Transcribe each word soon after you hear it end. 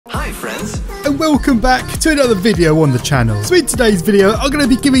friends. And welcome back to another video on the channel. So in today's video, I'm going to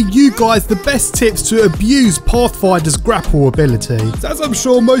be giving you guys the best tips to abuse Pathfinder's grapple ability. So as I'm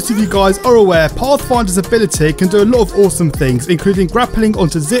sure most of you guys are aware, Pathfinder's ability can do a lot of awesome things, including grappling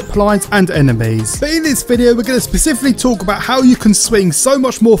onto zip lines and enemies. But in this video, we're going to specifically talk about how you can swing so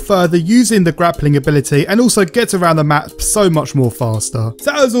much more further using the grappling ability and also get around the map so much more faster.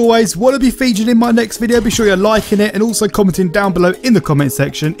 So as always, want to be featured in my next video, be sure you're liking it and also commenting down below in the comment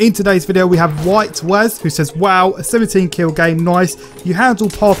section. In today's video, we have White Waz, who says, wow, a 17 kill game, nice. You handle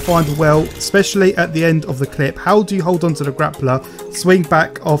Pathfinder well, especially at the end of the clip. How do you hold on to the grappler, swing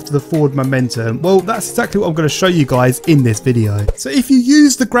back after the forward momentum? Well, that's exactly what I'm going to show you guys in this video. So if you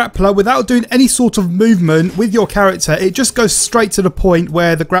use the grappler without doing any sort of movement with your character, it just goes straight to the point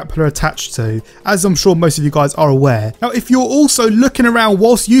where the grappler attached to, as I'm sure most of you guys are aware. Now, if you're also looking around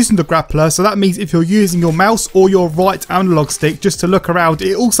whilst using the grappler, so that means if you're using your mouse or your right analog stick just to look around,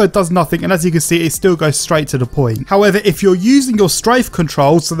 it also does nothing, and as you can see, it still goes straight to the point. However, if you're using your strafe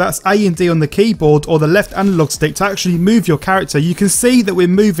controls, so that's A and D on the keyboard or the left analog stick to actually move your character, you can see that we're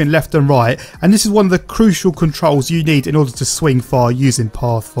moving left and right, and this is one of the crucial controls you need in order to swing far using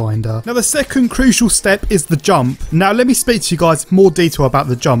Pathfinder. Now, the second crucial step is the jump. Now, let me speak to you guys in more detail about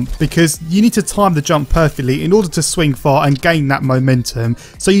the jump, because you need to time the jump perfectly in order to swing far and gain that momentum.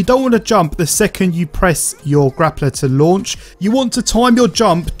 So you don't want to jump the second you press your grappler to launch. You want to time your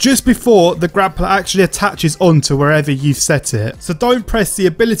jump just before the grappler actually attaches onto wherever you've set it. So don't press the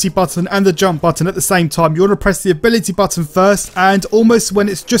ability button and the jump button at the same time. You want to press the ability button first, and almost when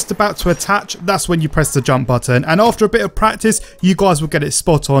it's just about to attach, that's when you press the jump button. And after a bit of practice, you guys will get it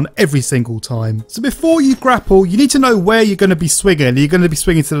spot on every single time. So before you grapple, you need to know where you're going to be swinging. Are you going to be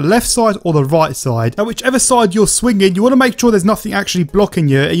swinging to the left side or the right side? Now, whichever side you're swinging, you want to make sure there's nothing actually blocking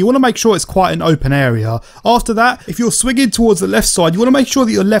you, and you want to make sure it's quite an open area. After that, if you're swinging towards the left side, you want to make sure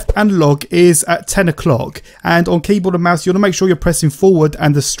that your left analog is at 10 o'clock, and on keyboard and mouse, you want to make sure you're pressing forward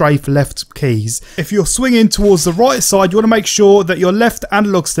and the strafe left keys. If you're swinging towards the right side, you want to make sure that your left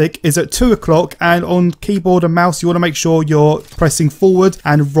analog stick is at 2 o'clock, and on keyboard and mouse, you want to make sure you're pressing forward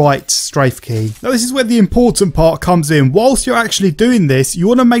and right strafe key. Now, this is where the important part comes in. Whilst you're actually doing this, you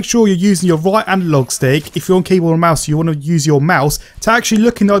want to make sure you're using your right analog stick. If you're on keyboard and mouse, you want to use your mouse to actually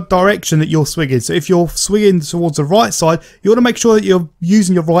look in the direction that you're swinging. So if you're swinging towards the right side, you want to make sure that you're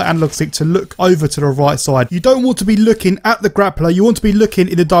using your right analog stick to look over to the right side. You don't want to be looking at the grappler, you want to be looking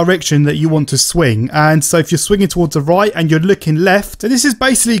in the direction that you want to swing. And so if you're swinging towards the right and you're looking left, then this is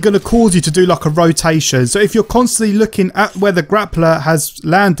basically going to cause you to do like a rotation. So if you're constantly looking at where the grappler has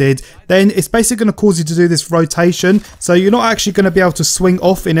landed, then it's basically going to cause you to do this rotation. So you're not actually going to be able to swing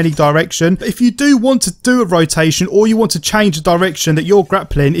off in any direction. But if you do want to do a rotation, or you want to change the direction that you're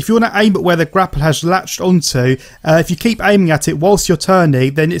grappling, if you want to aim at where the grapple has latched onto, if you keep aiming at it whilst you're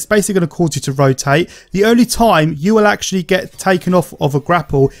turning, then it's basically going to cause you to rotate. The only time you will actually get taken off of a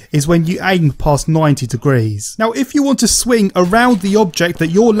grapple is when you aim past 90 degrees. Now, if you want to swing around the object that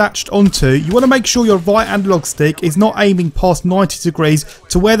you're latched onto, you want to make sure your right analog stick is not aiming past 90 degrees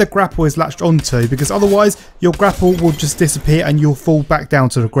to where the grapple is latched onto, because otherwise your grapple will just disappear and you'll fall back down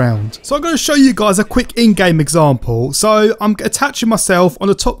to the ground. So I'm going to show you guys a quick in-game example. So I'm attaching myself on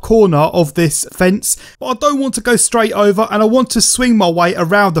the top corner of this fence, but I don't want to go straight over, and I want to swing my way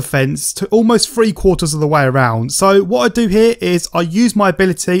around the fence to almost 3/4 of the way around. So what I do here is I use my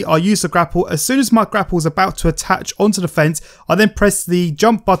ability, I use the grapple. As soon as my grapple is about to attach onto the fence, I then press the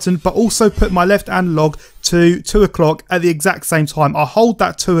jump button, but also put my left analog to 2 o'clock at the exact same time. I hold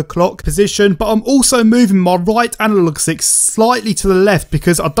that 2 o'clock position, but I'm also moving my right analog stick slightly to the left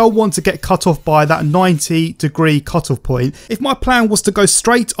because I don't want to get cut off by that 90-degree cutoff point. If my plan was to go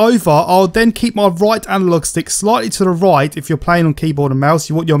straight over, I'll then keep my right analog stick slightly to the right. If you're playing on keyboard and mouse,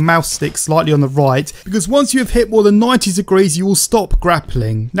 you want your mouse stick slightly on the right, because once you have hit more than 90 degrees, you will stop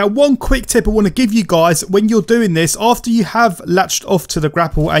grappling. Now, one quick tip I want to give you guys when you're doing this, after you have latched off to the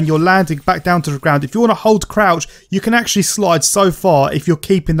grapple and you're landing back down to the ground, if you want to hold crouch, you can actually slide so far if you're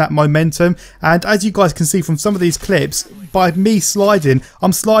keeping that momentum. And as you guys can see from some of these clips, by me sliding,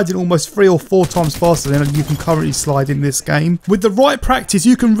 I'm sliding almost 3 or 4 times faster than you can currently slide in this game. With the right practice,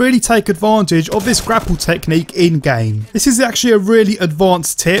 you can really take advantage of this grapple technique in game. This is actually a really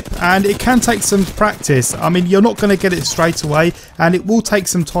advanced tip, and it can take some practice. I mean, you're not going to get it straight away, and it will take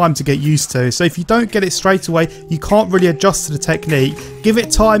some time to get used to. So if you don't get it straight away, you can't really adjust to the technique. Give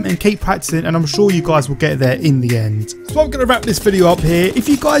it time and keep practicing, and I'm sure you guys will get there in the end. So I'm going to wrap this video up here. If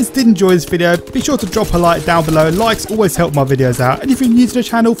you guys did enjoy this video, be sure to drop a like down below. Likes always help my videos out. And if you're new to the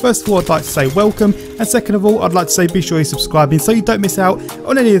channel, first of all, I'd like to say welcome. And second of all, I'd like to say be sure you're subscribing so you don't miss out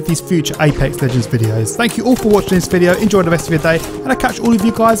on any of these future Apex Legends videos. Thank you all for watching this video. Enjoy the rest of your day. And I'll catch all of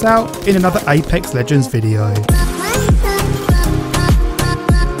you guys out in another Apex Legends video.